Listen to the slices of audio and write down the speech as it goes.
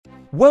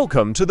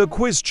Welcome to the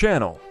Quiz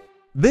Channel.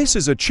 This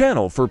is a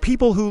channel for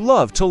people who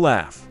love to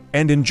laugh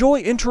and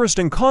enjoy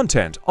interesting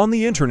content on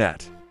the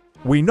internet.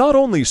 We not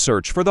only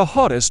search for the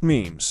hottest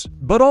memes,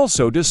 but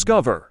also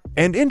discover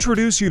and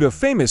introduce you to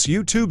famous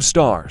YouTube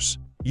stars,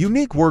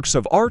 unique works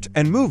of art,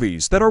 and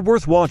movies that are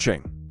worth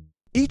watching.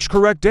 Each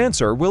correct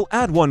answer will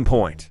add 1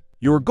 point.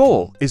 Your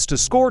goal is to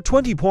score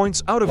 20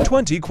 points out of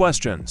 20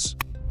 questions.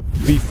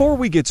 Before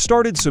we get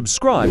started,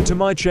 subscribe to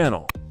my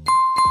channel.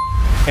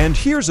 And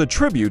here's a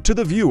tribute to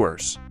the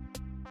viewers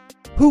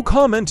who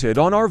commented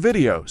on our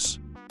videos.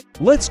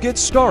 Let's get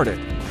started.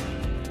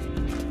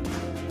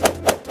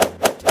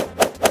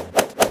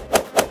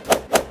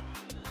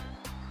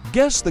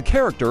 Guess the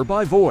character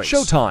by voice.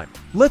 Showtime.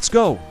 Let's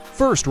go.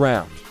 First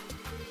round.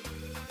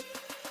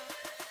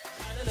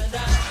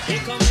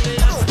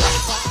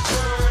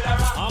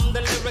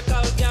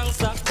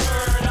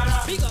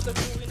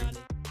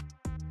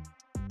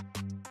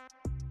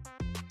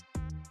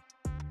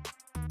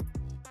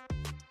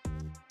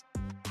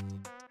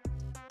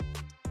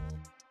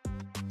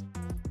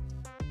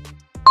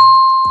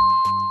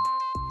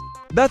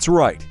 That's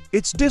right,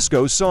 it's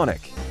Disco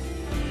Sonic.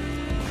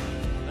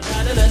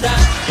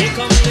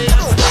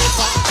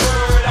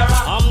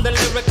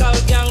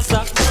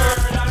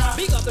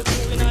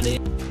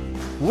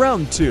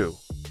 Round 2.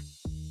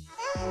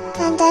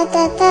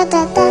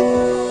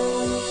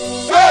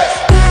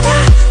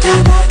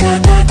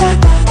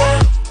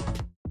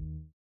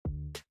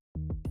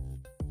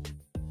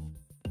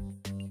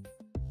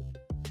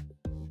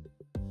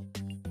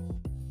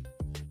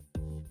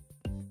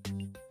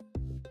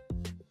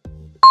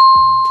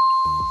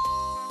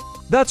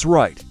 That's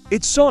right,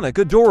 it's Sonic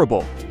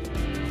Adorable.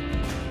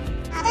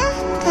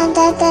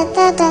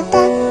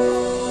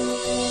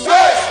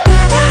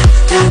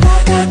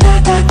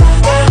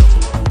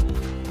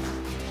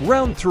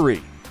 Round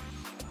 3.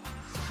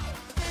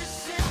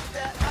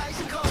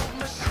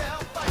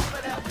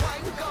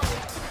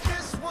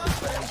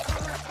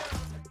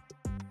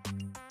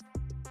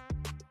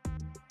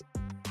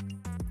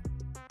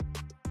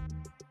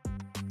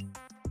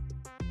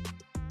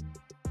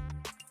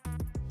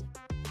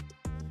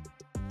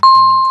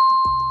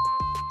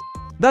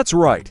 That's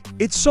right,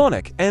 it's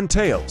Sonic and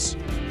Tails.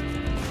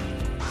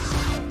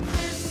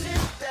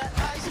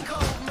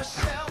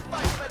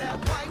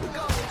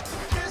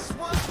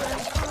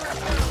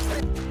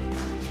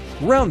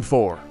 Round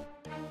 4.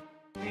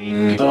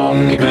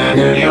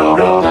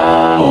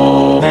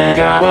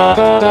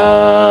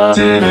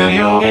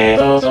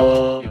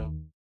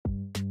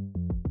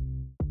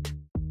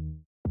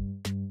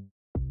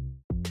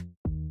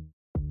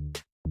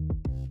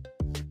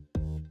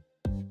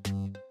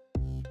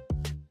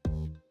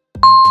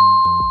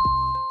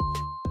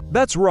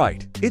 That's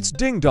right, it's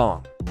Ding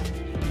Dong.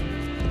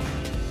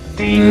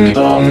 Ding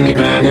dong,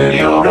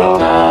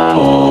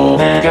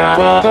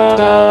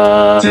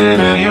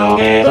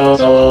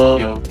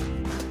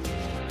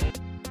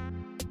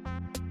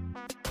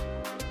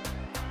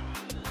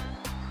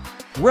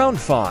 Round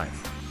 5.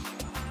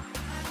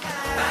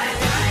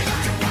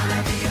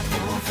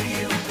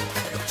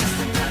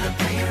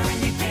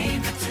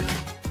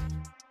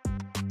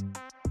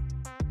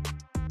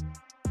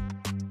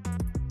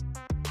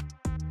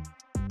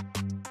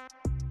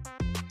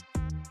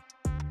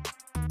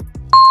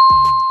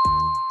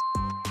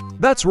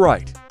 That's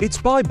right, it's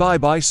Bye Bye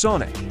Bye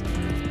Sonic.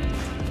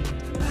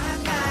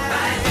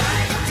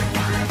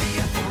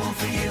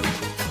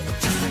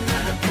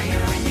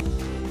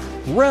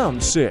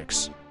 Round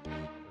 6.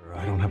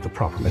 I don't have the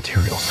proper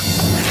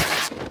materials.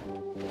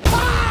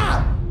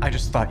 I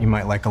just thought you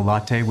might like a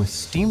latte with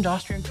steamed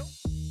Austrian milk.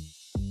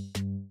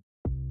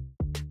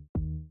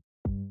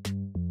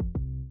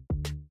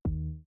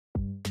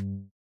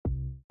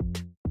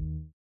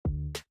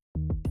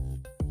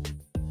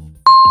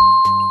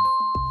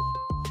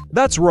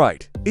 That's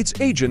right, it's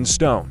Agent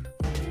Stone.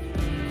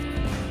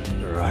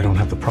 I don't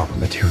have the proper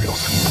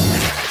materials.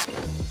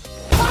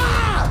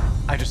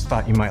 I just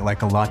thought you might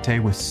like a latte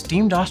with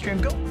steamed Austrian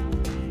milk.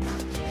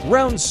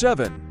 Round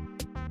 7.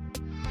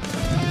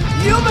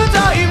 Humans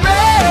are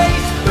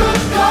erased.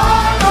 Good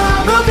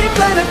karma.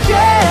 Multi-planet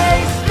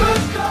chase.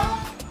 Good karma.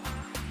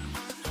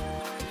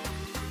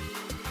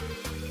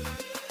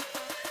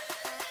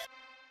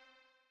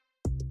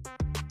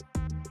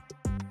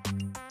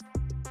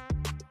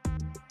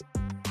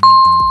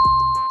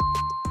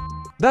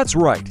 That's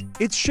right,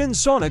 it's Shin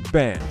Sonic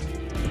Band.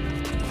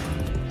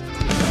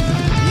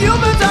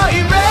 Humans are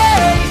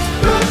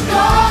erased. Good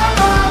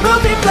karma.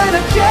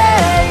 Multi-planet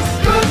chase.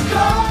 Good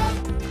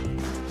karma.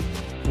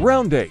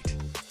 Round 8.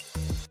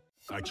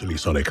 Actually,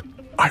 Sonic,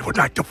 I would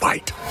like to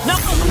fight. No.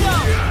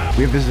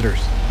 We have visitors.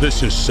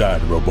 This is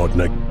sad,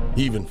 Robotnik,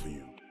 even for you.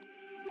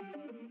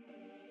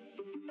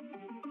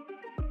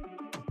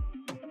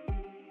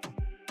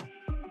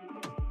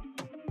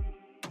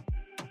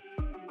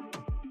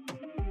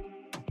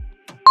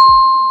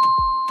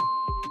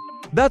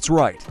 That's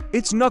right,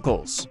 it's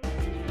Knuckles.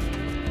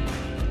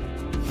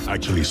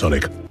 Actually,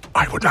 Sonic,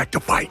 I would like to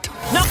fight.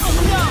 No.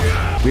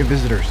 We have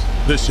visitors.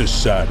 This is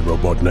sad,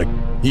 Robotnik,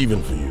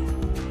 even for you.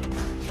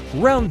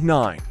 Round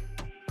 9.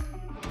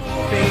 Speed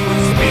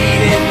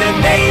in the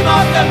name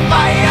of the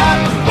fire.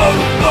 Boom,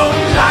 boom,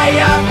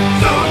 liar.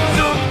 Zoom,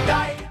 zoom,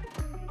 die.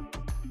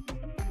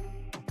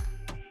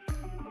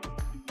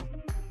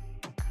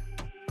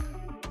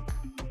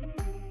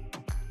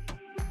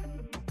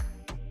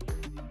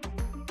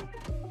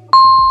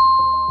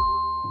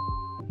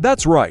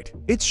 That's right,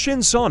 it's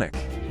Shin Sonic.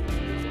 Speed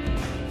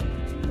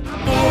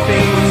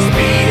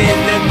in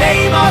the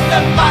name of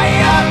the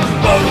fire.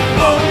 Boom,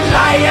 boom,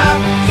 liar.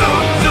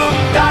 Zoom, zoom,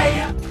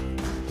 die.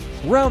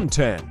 Round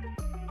 10.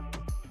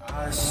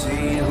 I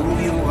see who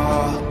you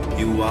are.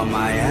 You are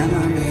my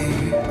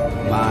enemy.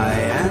 My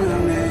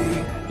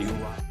enemy. You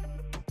are.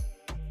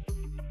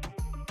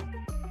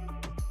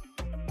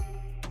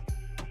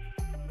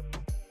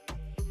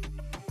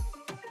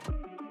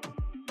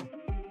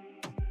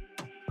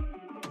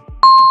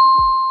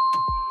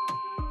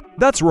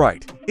 That's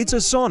right, it's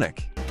a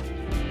Sonic.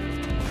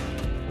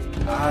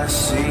 I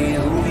see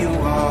who you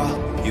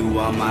are. You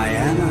are my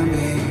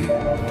enemy.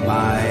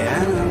 My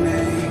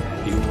enemy.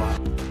 You are.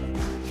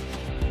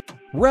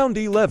 Round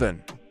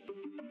 11.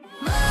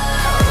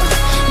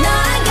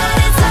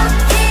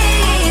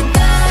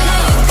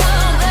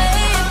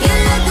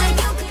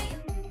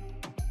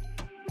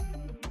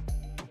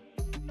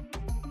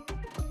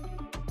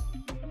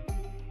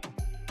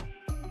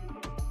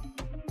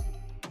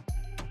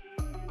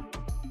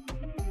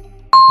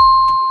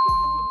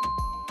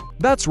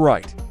 That's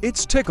right,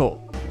 it's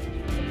Tickle.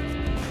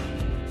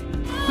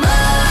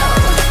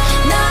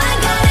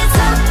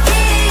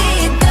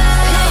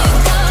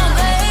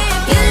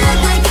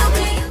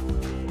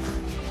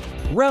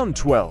 Round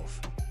 12.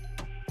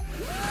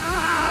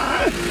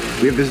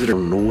 We have visited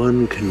on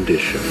one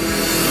condition.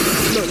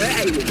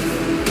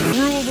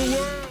 Rule the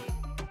world.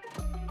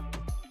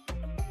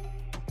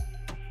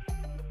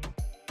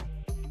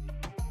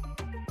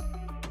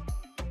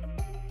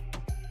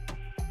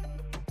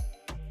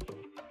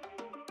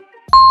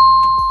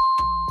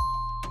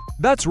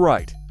 That's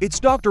right, it's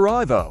Dr.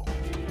 Ivo.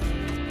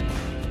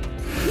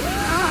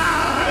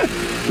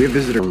 We have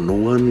visited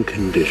on one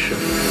condition.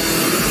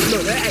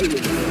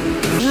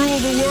 Rule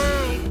the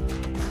world.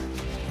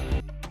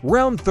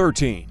 Round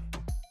 13.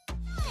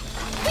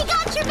 We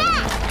got your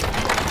back!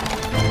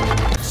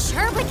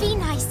 Sure would be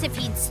nice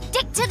if you'd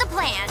stick to the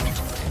plan.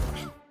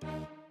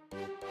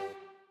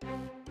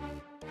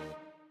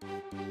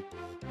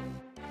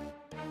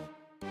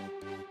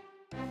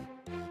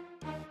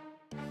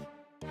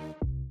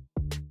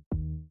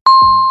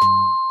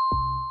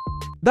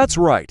 That's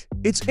right,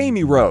 it's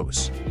Amy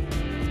Rose.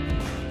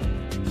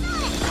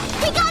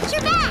 We got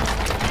your back!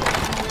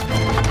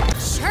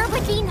 Sure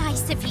would be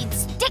nice if you'd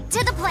stick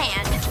to the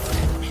plan.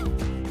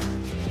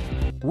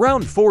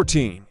 Round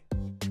 14.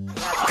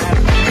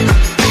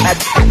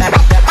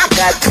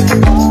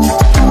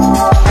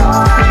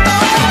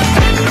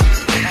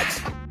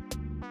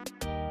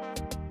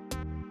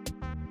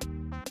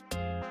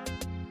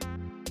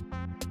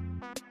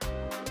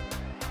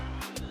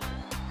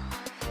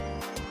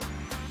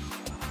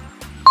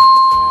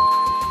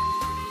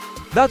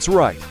 That's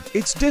right,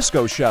 it's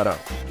Disco Shadow.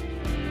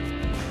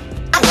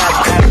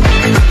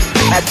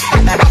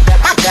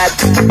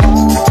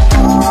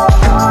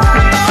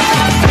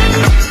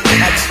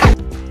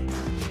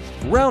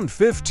 Round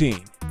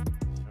 15.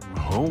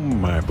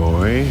 Home, my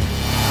boy.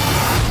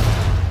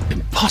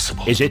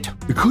 Impossible. Is it?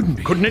 It couldn't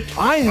be. Couldn't it?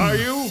 Are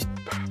you?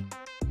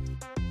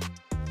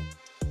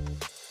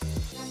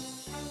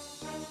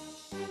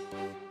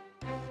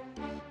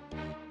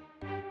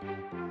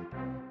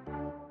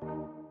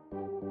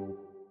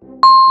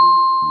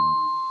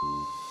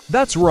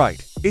 That's right,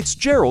 it's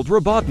Gerald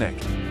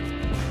Robotnik.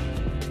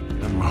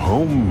 I'm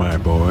home, my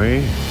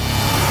boy.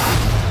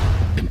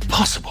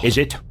 Impossible. Is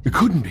it? It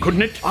couldn't be.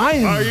 Couldn't it?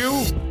 Are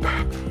you?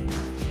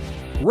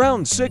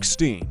 Round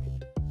 16.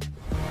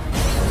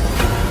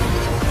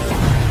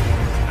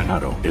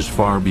 Shadow is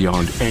far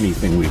beyond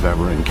anything we've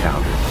ever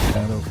encountered.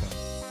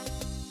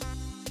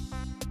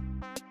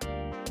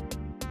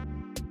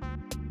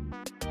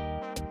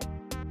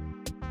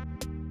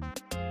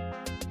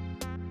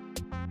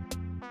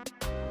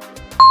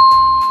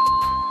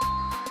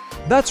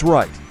 That's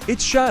right,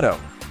 it's Shadow.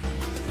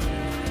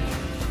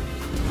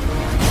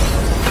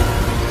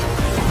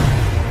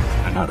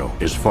 Shadow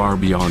is far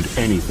beyond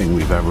anything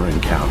we've ever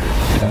encountered.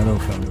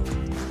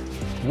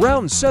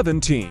 Round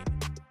 17.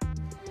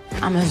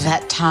 I'm a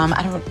vet, Tom.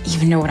 I don't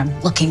even know what I'm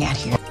looking at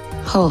here.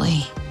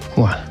 Holy.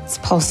 What? This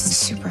pulse is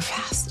super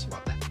fast.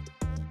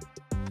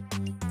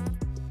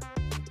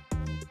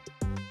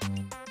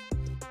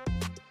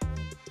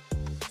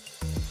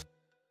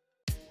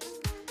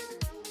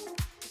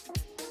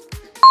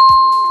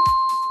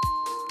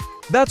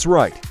 That's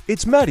right,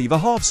 it's Maddie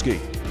Vahovsky.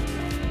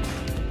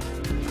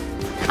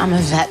 I'm a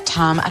vet,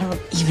 Tom. I don't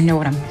even know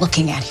what I'm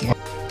looking at here.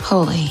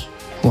 Holy.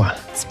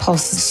 What? This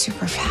pulse is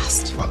super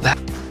fast. Well, that.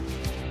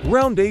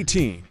 Round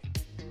 18.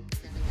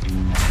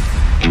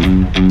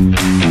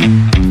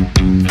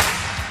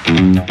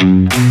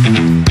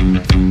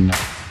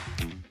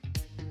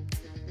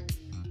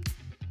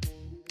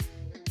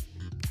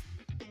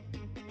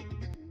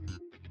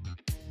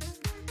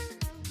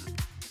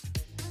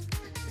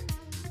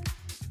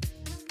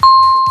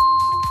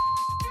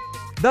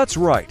 That's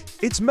right,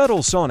 it's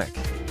Metal Sonic.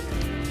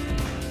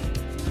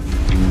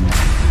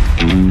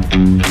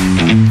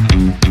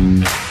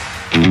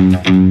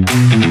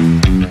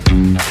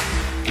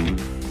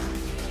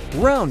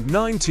 Round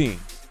 19.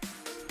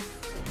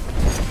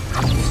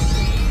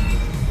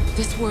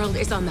 This world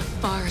is on the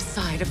far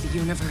side of the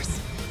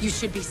universe. You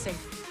should be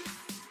safe.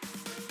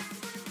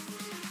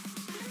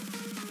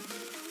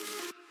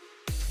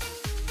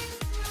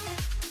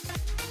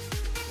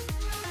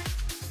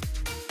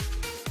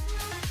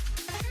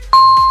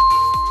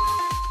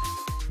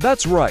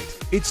 That's right,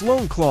 it's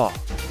Lone Claw.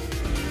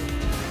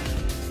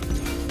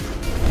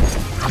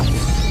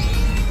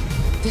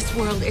 This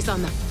world is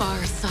on the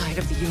far side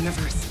of the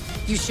universe.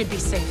 You should be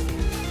safe.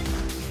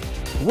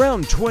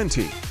 Round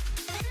 20.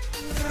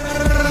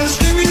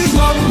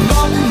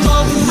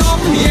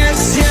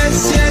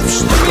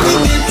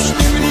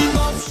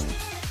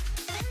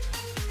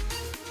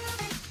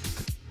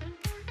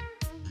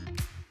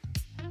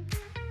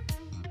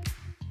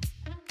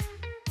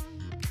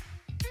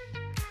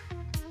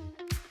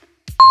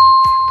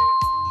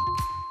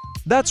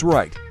 That's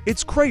right,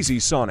 it's Crazy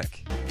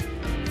Sonic.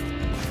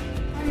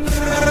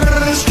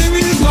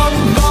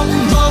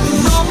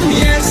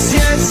 Yes,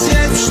 yes,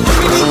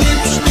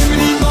 yes.